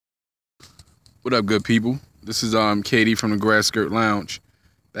What up, good people? This is Katie from the Grass Skirt Lounge,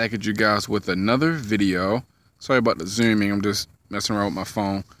 back at you guys with another video. Sorry about the zooming. I'm just messing around with my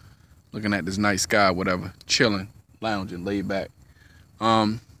phone, looking at this night sky, whatever, chilling, lounging, laid back.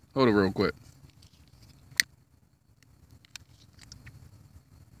 Hold it real quick.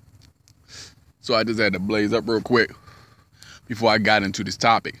 So I just had to blaze up real quick before I got into this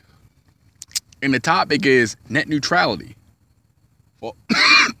topic. And the topic is net neutrality. Well,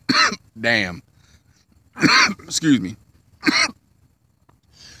 damn. Excuse me.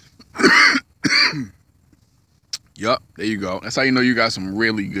 Yup, there you go. That's how you know you got some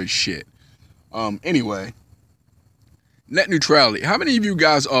really good shit. Anyway, net neutrality. How many of you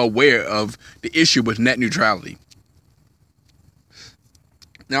guys are aware of the issue with net neutrality?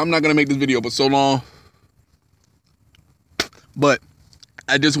 Now, I'm not going to make this video for so long, but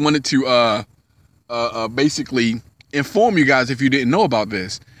I just wanted to basically inform you guys if you didn't know about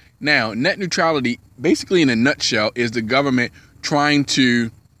this. Now, net neutrality, basically in a nutshell, is the government trying to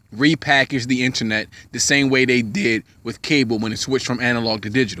repackage the internet the same way they did with cable when it switched from analog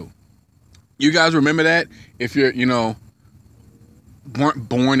to digital. You guys remember that? If you're, weren't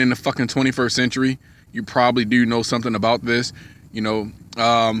born in the fucking 21st century, you probably do know something about this,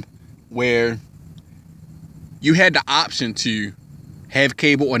 where you had the option to have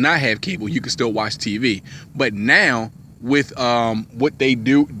cable or not have cable. You could still watch TV. But now, with what they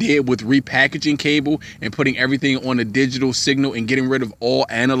did with repackaging cable and putting everything on a digital signal and getting rid of all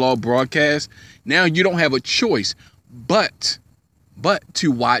analog broadcasts, now you don't have a choice but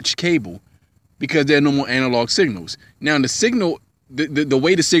to watch cable because there are no more analog signals. Now the signal, the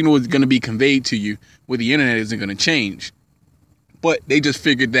way the signal is going to be conveyed to you with the internet isn't going to change. But they just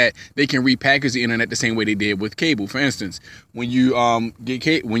figured that they can repackage the internet the same way they did with cable. For instance, when you when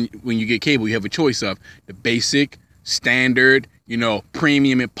you get cable, you have a choice of the basic, standard,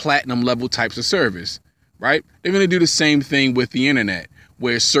 premium and platinum level types of service, right? They're going to do the same thing with the internet,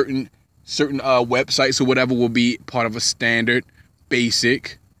 where certain websites or whatever will be part of a standard,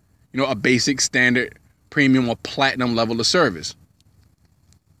 basic, a basic, standard, premium or platinum level of service.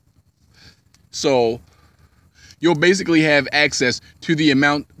 So you'll basically have access to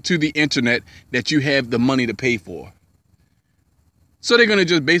the internet that you have the money to pay for. So they're going to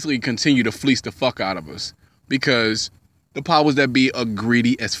just basically continue to fleece the fuck out of us because the powers that be are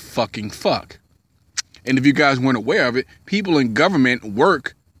greedy as fucking fuck. And if you guys weren't aware of it, people in government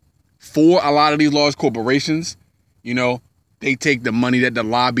work for a lot of these large corporations. They take the money that the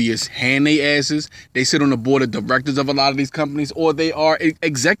lobbyists hand their asses. They sit on the board of directors of a lot of these companies, or they are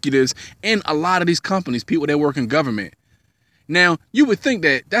executives in a lot of these companies, people that work in government. Now, you would think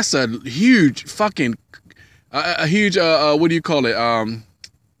that that's a huge fucking, what do you call it?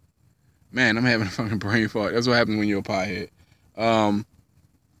 Man, I'm having a fucking brain fart. That's what happens when you're a pothead.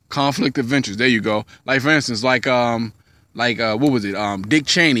 Conflict of interest. There you go. Like, for instance, what was it? Dick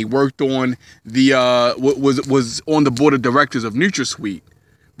Cheney worked on the was on the board of directors of Neutrality,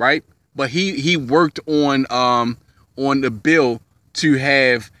 right? But he worked on the bill to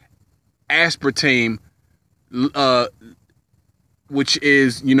have aspartame, which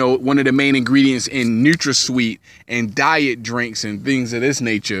is one of the main ingredients in NutraSweet and diet drinks and things of this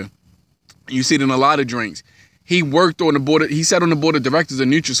nature. You see it in a lot of drinks. He worked on the board. He sat on the board of directors of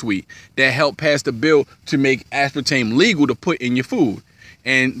NutraSweet that helped pass the bill to make aspartame legal to put in your food.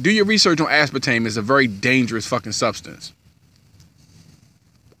 And do your research on aspartame. It's a very dangerous fucking substance.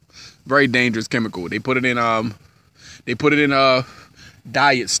 Very dangerous chemical. They put it in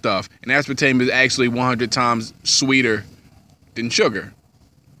diet stuff, and aspartame is actually 100 times sweeter than sugar.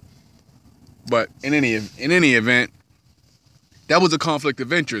 But in any event, that was a conflict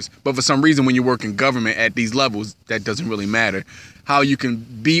of interest. But for some reason, when you work in government at these levels, that doesn't really matter. How you can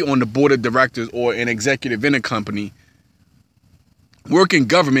be on the board of directors or an executive in a company, work in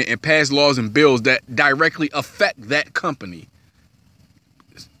government and pass laws and bills that directly affect that company.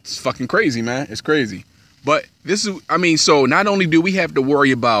 It's fucking crazy, man. It's crazy. But so not only do we have to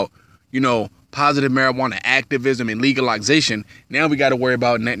worry about, positive marijuana activism and legalization, now we got to worry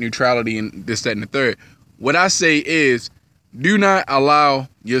about net neutrality and this, that, and the third. What I say is, do not allow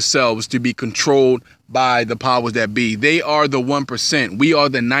yourselves to be controlled by the powers that be. They are the 1%. We are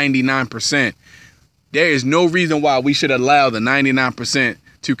the 99%. There is no reason why we should allow the 99%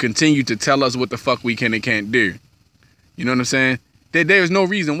 to continue to tell us what the fuck we can and can't do. You know what I'm saying? There is no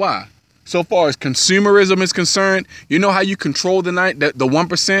reason why. So far as consumerism is concerned, you know how you control the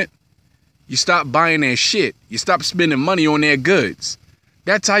 1%? You stop buying their shit. You stop spending money on their goods.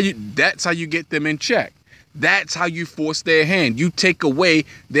 That's how you get them in check. That's how you force their hand. You take away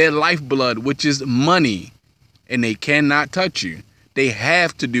their lifeblood, which is money, and they cannot touch you. They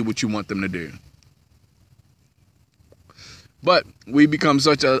have to do what you want them to do. But we become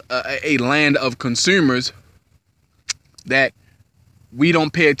such a land of consumers that we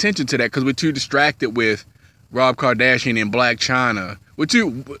don't pay attention to that because we're too distracted with Rob Kardashian and Black China. We're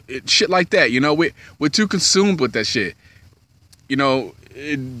too shit like that, you know. We're too consumed with that shit. You know,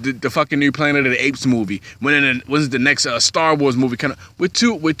 the fucking new Planet of the Apes movie. When's the next Star Wars movie? We're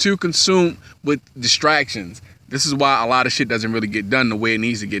too consumed with distractions. This is why a lot of shit doesn't really get done the way it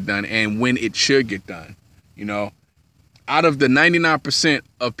needs to get done and when it should get done. You know, out of the 99%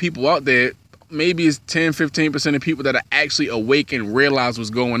 of people out there, maybe it's 10-15% of people that are actually awake and realize what's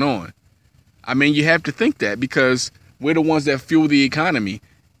going on. I mean, you have to think that because we're the ones that fuel the economy.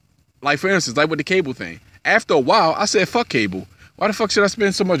 Like, for instance, like with the cable thing. After a while, I said, fuck cable. Why the fuck should I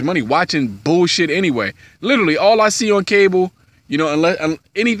spend so much money watching bullshit anyway? Literally, all I see on cable, you know, unless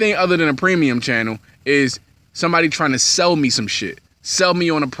anything other than a premium channel, is somebody trying to sell me some shit. Sell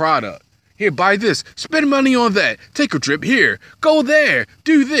me on a product. Here, buy this. Spend money on that. Take a trip here. Go there.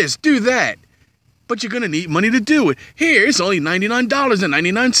 Do this. Do that. But you're going to need money to do it. Here, it's only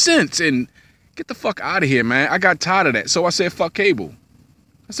 $99.99. And get the fuck out of here, man. I got tired of that. So I said, fuck cable.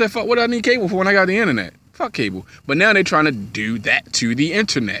 I said, fuck, what do I need cable for when I got the internet? Fuck cable. But now they're trying to do that to the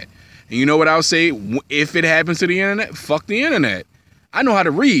internet. And you know what I'll say? If it happens to the internet, fuck the internet. I know how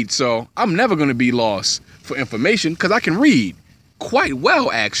to read, so I'm never going to be lost for information because I can read quite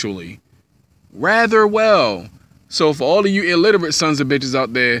well, actually. Rather well. So for all of you illiterate sons of bitches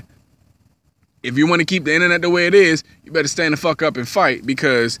out there, if you want to keep the internet the way it is, you better stand the fuck up and fight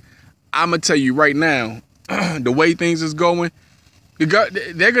because I'm going to tell you right now, the way things is going,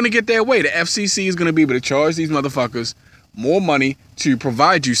 they're going to get their way. The FCC is going to be able to charge these motherfuckers more money to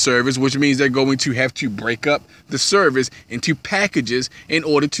provide you service, which means they're going to have to break up the service into packages in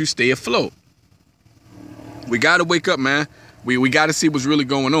order to stay afloat. We got to wake up, man. We got to see what's really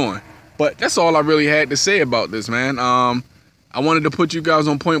going on. But that's all I really had to say about this, man. I wanted to put you guys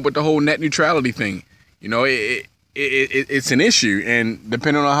on point with the whole net neutrality thing. You know, it's an issue, and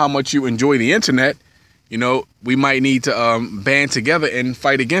depending on how much you enjoy the internet, you know, we might need to band together and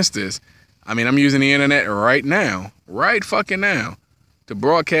fight against this. I mean, I'm using the internet right now, right fucking now, to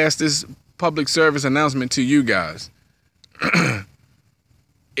broadcast this public service announcement to you guys.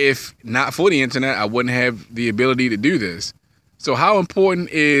 If not for the internet, I wouldn't have the ability to do this. So how important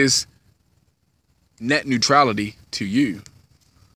is net neutrality to you?